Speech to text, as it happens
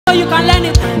You can learn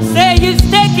it. Say he's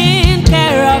taking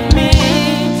care of me.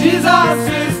 Jesus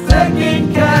is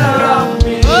taking care of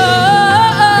me.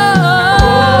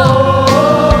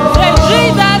 Say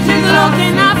Jesus is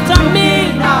looking after me.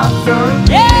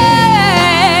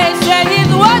 Yeah, say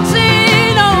he's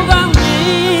watching over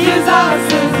me. Jesus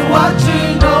is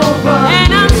watching over me.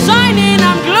 And I'm shining,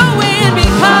 I'm glowing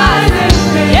because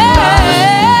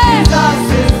yeah, Jesus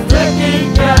is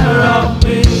taking care of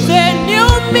me. say new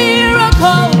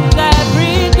miracles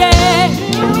every day.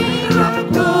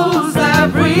 Miracles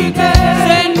every day.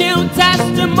 Say new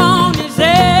testimonies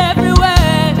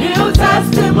everywhere. New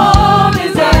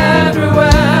testimonies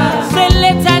everywhere. Say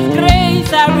latest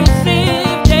grace I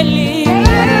receive daily.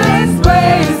 This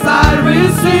grace I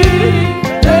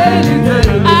receive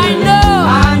daily.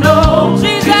 I know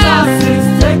Jesus is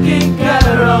taking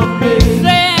care of me.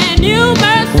 say new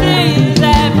mercies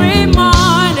every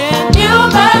morning. New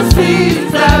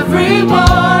mercies every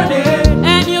morning.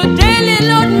 And you daily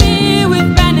load me with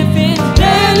benefits.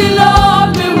 Daily load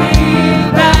me with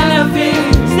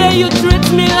benefits. Say you treat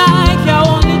me like your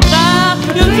only child.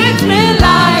 You treat me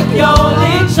like Your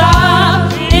only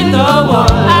child in the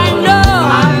world. I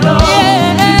know.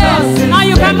 Yeah. Jesus is Now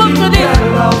you can move to taking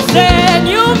care of this. me. Say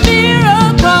new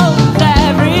miracles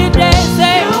every day.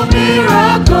 Say New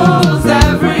miracles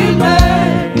every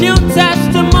day. new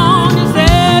testimonies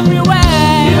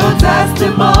everywhere. New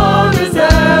testimonies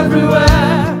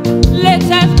everywhere.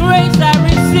 Latest grace I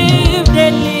receive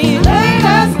daily.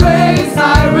 Latest grace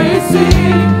I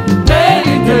receive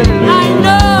daily. I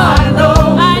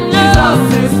know. Jesus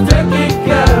is taking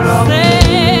care of me.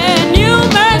 Say new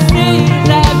mercies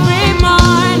every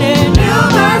morning. New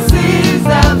mercies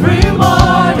every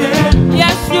morning.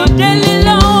 Yes, you daily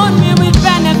load me with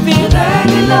benefits.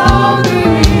 Daily load me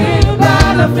with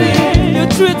benefits. You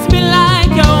treat me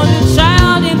like your only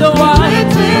child in the world.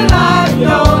 Treat me like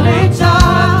your only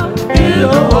child in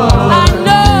the world.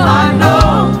 I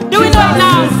know. Do we know it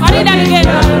now? I need that again.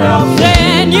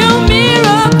 Say new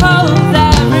miracles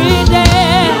every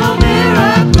day. New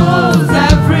miracles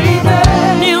every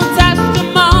day. New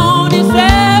testimonies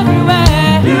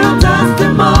everywhere. New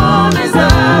testimonies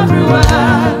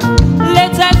everywhere.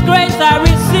 Latest grace I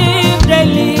receive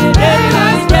daily.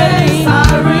 Latest grace I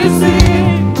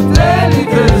receive daily.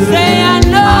 Say I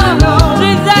know.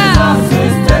 Jesus.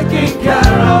 is taking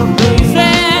care of me.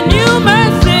 Say new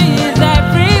mercies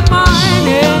every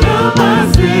morning. New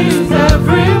mercies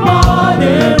every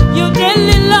morning. You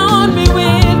daily load me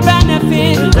with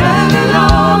benefits. Daily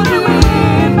load me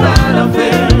with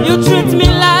benefits. You treat me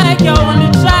like your only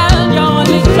child, your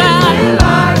only child.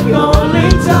 Like your only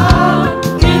child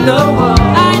in the world.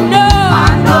 I know.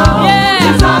 Yeah.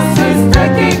 Jesus is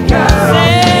taking care of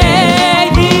me. Say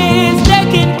he's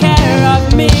taking care of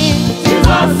me.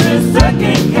 Jesus is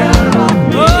taking care of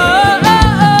me.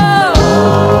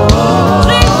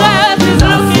 Jesus is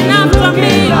looking after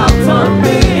me. After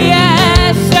me.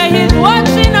 Yes, say he's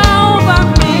watching over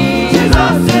me.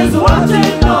 Jesus is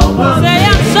watching over me. Say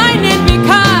I'm shining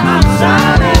because.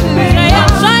 Shining me. Say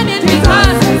I'm shining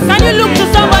because. Can you look to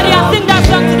somebody and sing that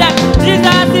song to them?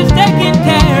 Jesus is taking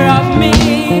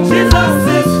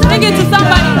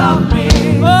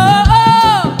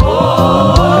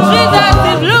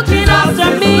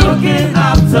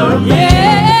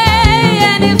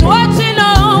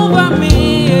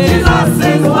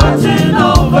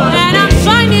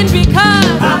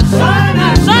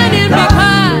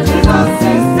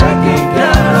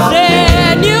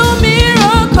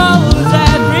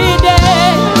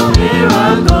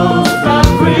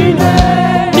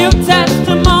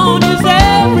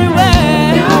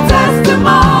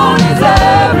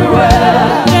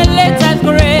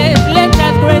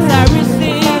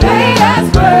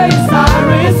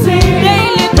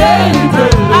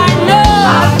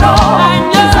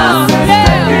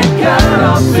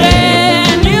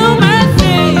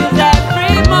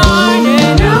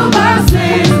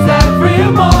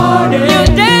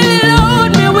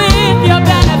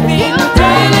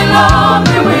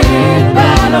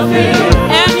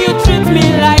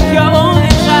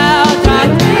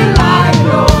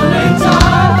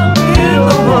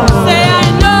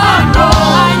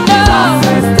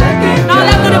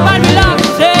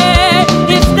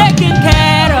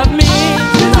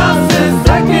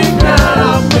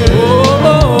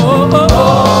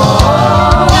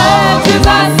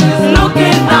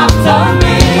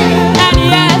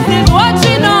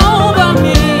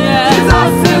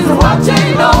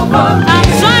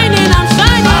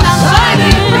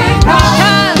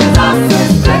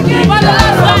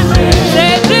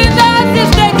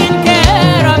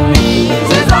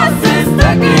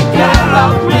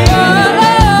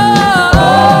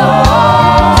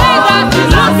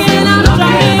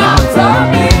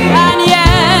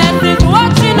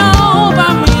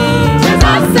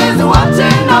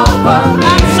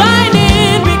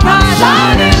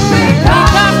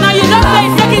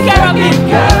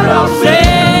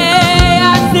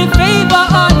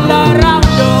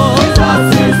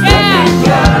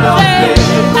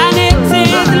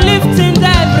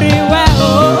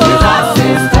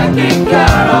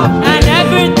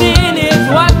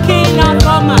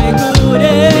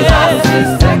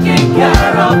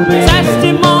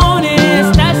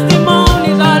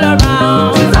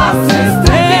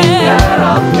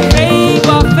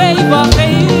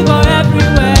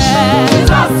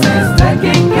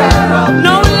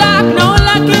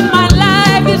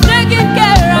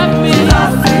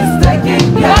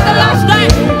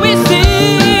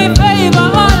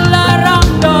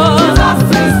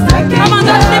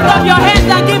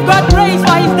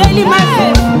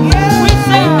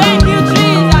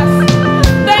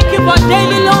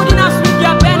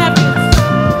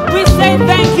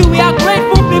are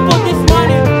grateful people this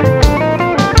morning.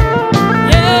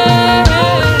 Yeah.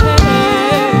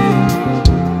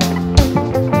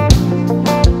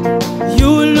 You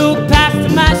look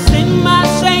past my sin, my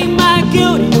shame, my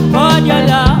guilt. You poured your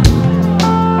love.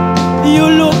 You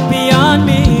look beyond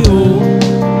me, oh.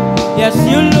 Yes,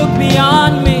 you look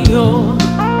beyond me, oh.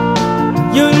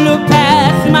 You look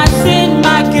past my sin,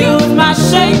 my guilt, my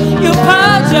shame. You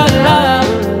poured your love.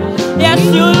 Yes,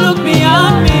 you look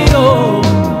beyond me, oh.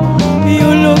 You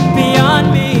look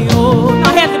beyond me, oh.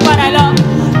 Now here's the part I love.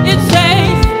 It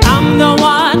says, I'm the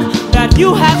one that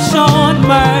you have shown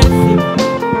mercy.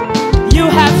 You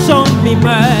have shown me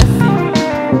mercy.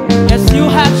 Yes, you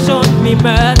have shown me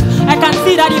mercy. I can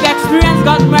see that you've experienced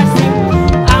God's mercy.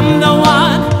 I'm the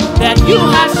one that you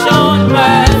have shown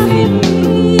mercy.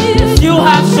 Yes, you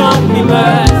have shown me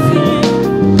mercy.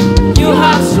 You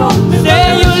have shown me mercy. Say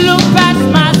you look past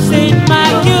my sin, my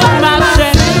guilt, my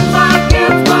shame. My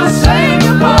guilt, my shame,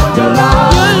 you poured your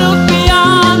love. You look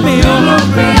beyond me. You look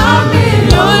beyond me.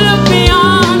 You look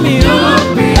beyond me. You look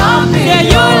beyond me. Say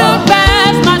you look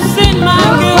past my sin, my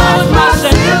guilt, my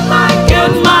shame. My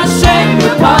guilt, my shame,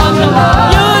 you poured your love.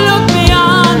 You look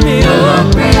beyond me. You look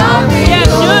beyond me.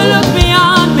 Yes, you look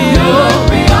beyond me. You look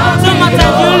beyond me.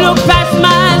 Sometimes you look past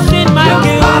my sin, my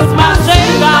guilt, my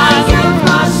shame, God.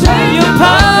 You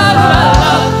poured your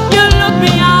love. You look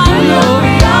beyond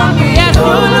me. Yes,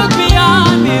 you look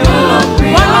beyond me.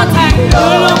 One more time. You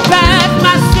look past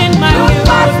my sin, my guilt,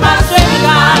 my shame,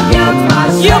 God.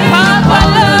 You poured your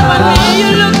love on me. You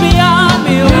look beyond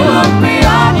me.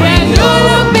 Yes, you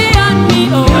look beyond me.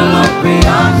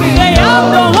 Say I'm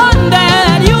the one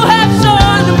that you have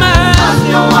shown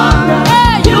mercy.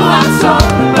 Hey, you have shown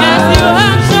me mercy. Yes, you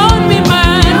have shown me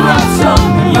mercy.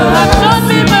 You have shown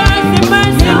me mercy,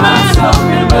 mercy, mercy.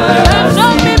 You have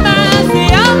shown me mercy.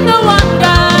 I'm the one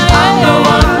that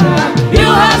you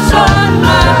have shown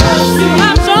mercy. You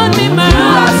have shown me mercy.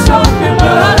 You have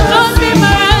shown me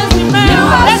mercy, mercy.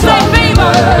 Let's say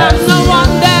favor. I'm the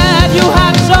one that you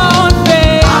have shown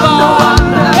favor.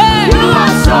 Hey, you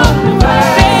have shown me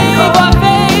favor,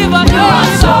 favor,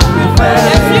 favor.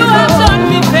 Yes, you have shown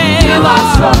me favor. You have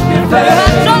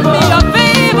shown me your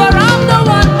favor. I'm the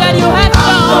one that you have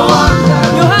shown.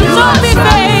 You have shown me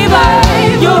favor.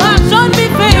 You have shown me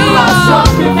favor.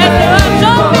 Yes, you have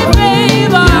shown me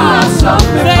favor.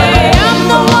 Say, I'm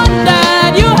the one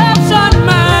that you have shown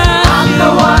mercy.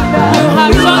 You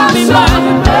have shown me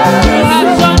mercy. You have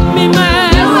shown me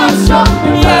mercy.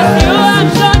 Yes, you have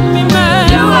shown me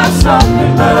mercy. You have shown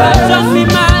me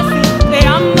mercy. Say,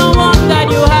 I'm the one that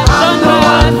you have shown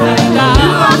mercy, God.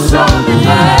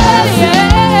 Yeah,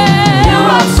 yeah. You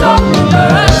have shown me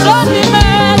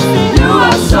mercy.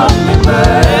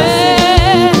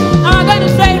 Yeah. I'm going to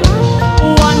say,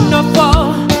 wonderful,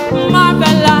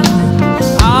 marvelous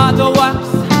are the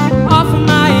works of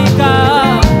my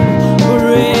God.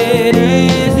 Great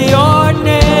is your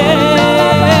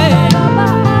name.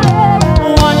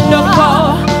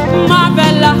 Wonderful,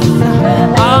 marvelous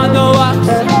are the works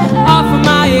of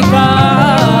my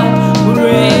God.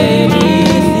 Great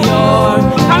is your.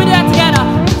 Can we do that together?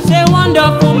 Say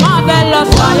wonderful,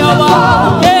 marvelous are your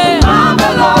works. Yeah.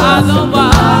 Are the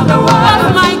works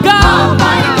of my God.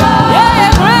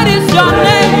 Yeah, great is your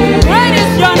name. Great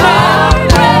is your name.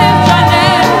 Great is your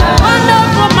name.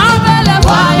 Wonderful, marvelous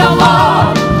are your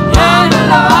works. Yeah,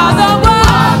 are the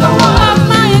works of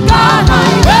my God.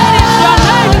 Great is your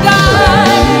name, God.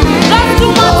 Just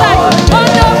two more times.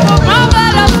 Wonderful,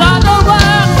 marvelous are the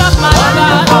works of my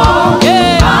God.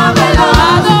 Yeah, are the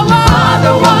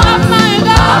works of my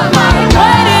God.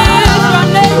 Great is your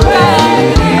name, God.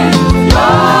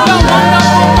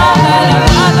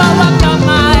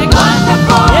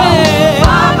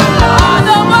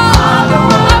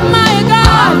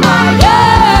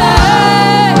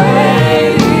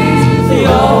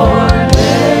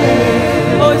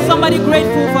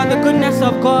 Grateful for the goodness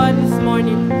of God this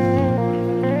morning.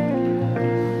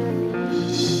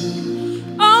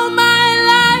 All my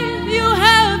life you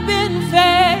have been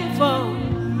faithful.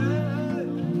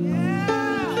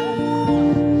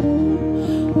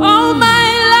 All my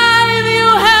life you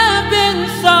have been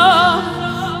so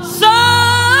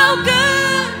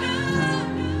good.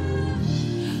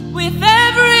 With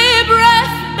every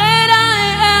breath that I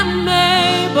am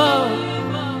able,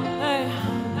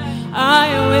 I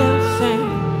will sing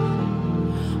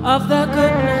of the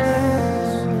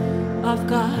goodness of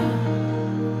God.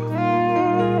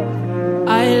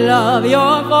 I love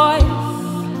your voice.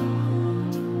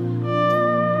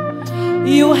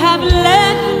 You have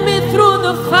led me through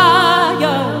the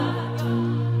fire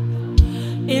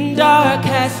in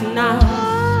darkest night.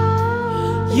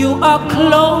 You are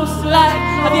close like.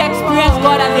 Have you experienced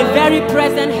God as a very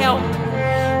present help?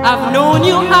 I've known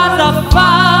you as a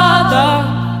father.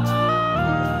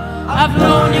 I've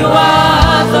known you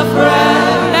as a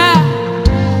friend.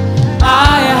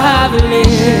 I have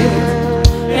lived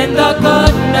in the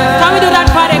goodness. Can we do that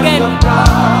part again?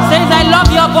 Says I love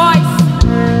your voice.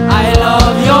 I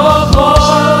love your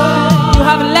voice. You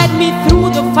have led me through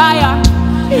the fire.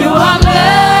 You have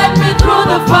led me through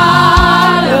the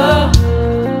fire.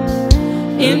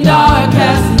 In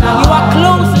darkest night. You are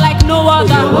close like no other.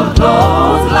 You are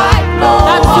close like no other.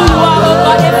 That's who you are, oh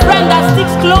God. A friend that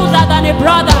sticks closer than a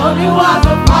brother.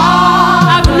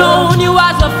 I've known you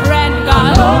as a friend,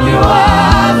 God. I've known you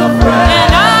as a friend.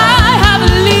 And I have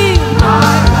lived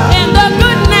in the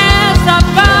goodness of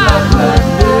God.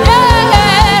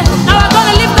 Yeah. Now we're going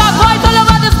to lift our voice all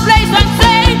over this place and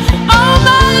say, all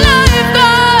my life,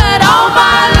 God, all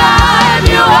my life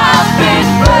you have been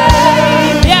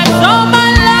great. Yes, all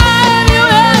my life you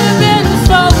have been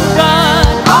so good.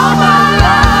 All my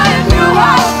life you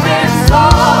have been so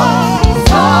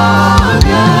good.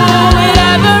 With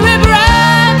every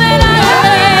breath that I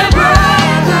am,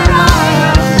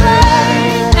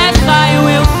 yes, I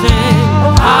will sing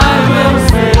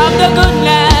of the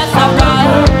goodness of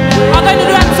God. I'm going to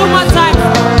do that 2 more times.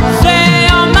 Say,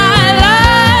 all my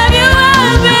life you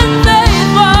have been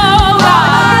faithful. All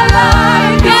my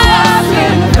life you have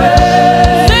been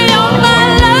faithful. Say, all my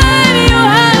life you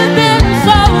have been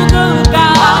so good,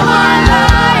 God. All my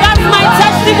life. That's my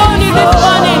testimony this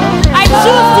morning. I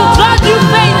choose to judge you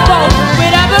faithful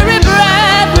with every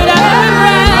breath, with every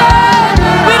breath,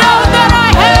 with all that I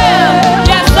have.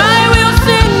 Yes, I will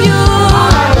sing you.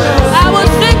 I will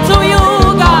sing to you,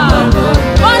 God.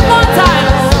 One more time.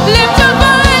 Lift your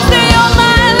voice, say, all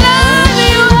my life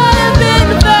you have been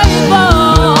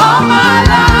faithful. All my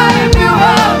life you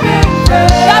have been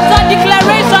faithful. That's a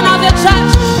declaration of the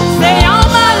church. Say, all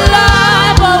my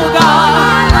life, oh God. All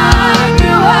my life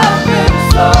you have been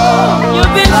so.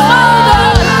 You've been so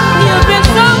good. You've been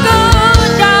so good,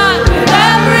 God. With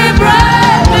every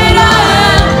breath that I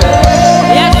am.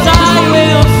 Yes, I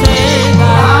will sing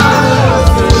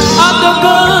of the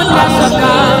goodness of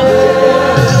God.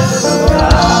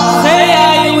 Say,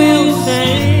 I will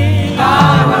sing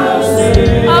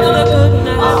of the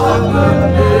goodness of God.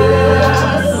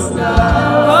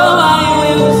 Oh, I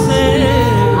will sing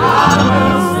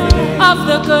of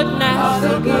the goodness.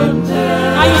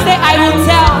 Now you say, I will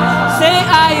tell. Say,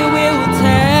 I will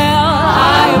tell.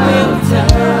 I will tell.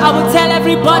 I will tell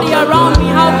everybody around me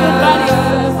how good God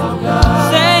is.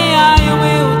 Say, I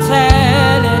will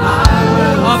tell it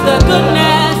of the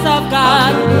goodness of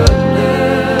God.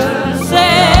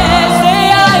 Say,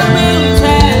 I will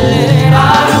tell it. I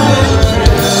will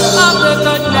tell of the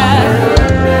goodness.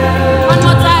 One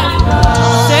more time.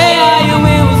 Say, I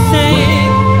will sing.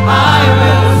 I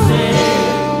will sing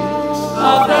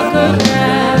of the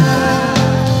goodness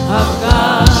of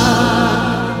God.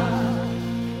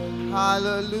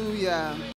 Hallelujah.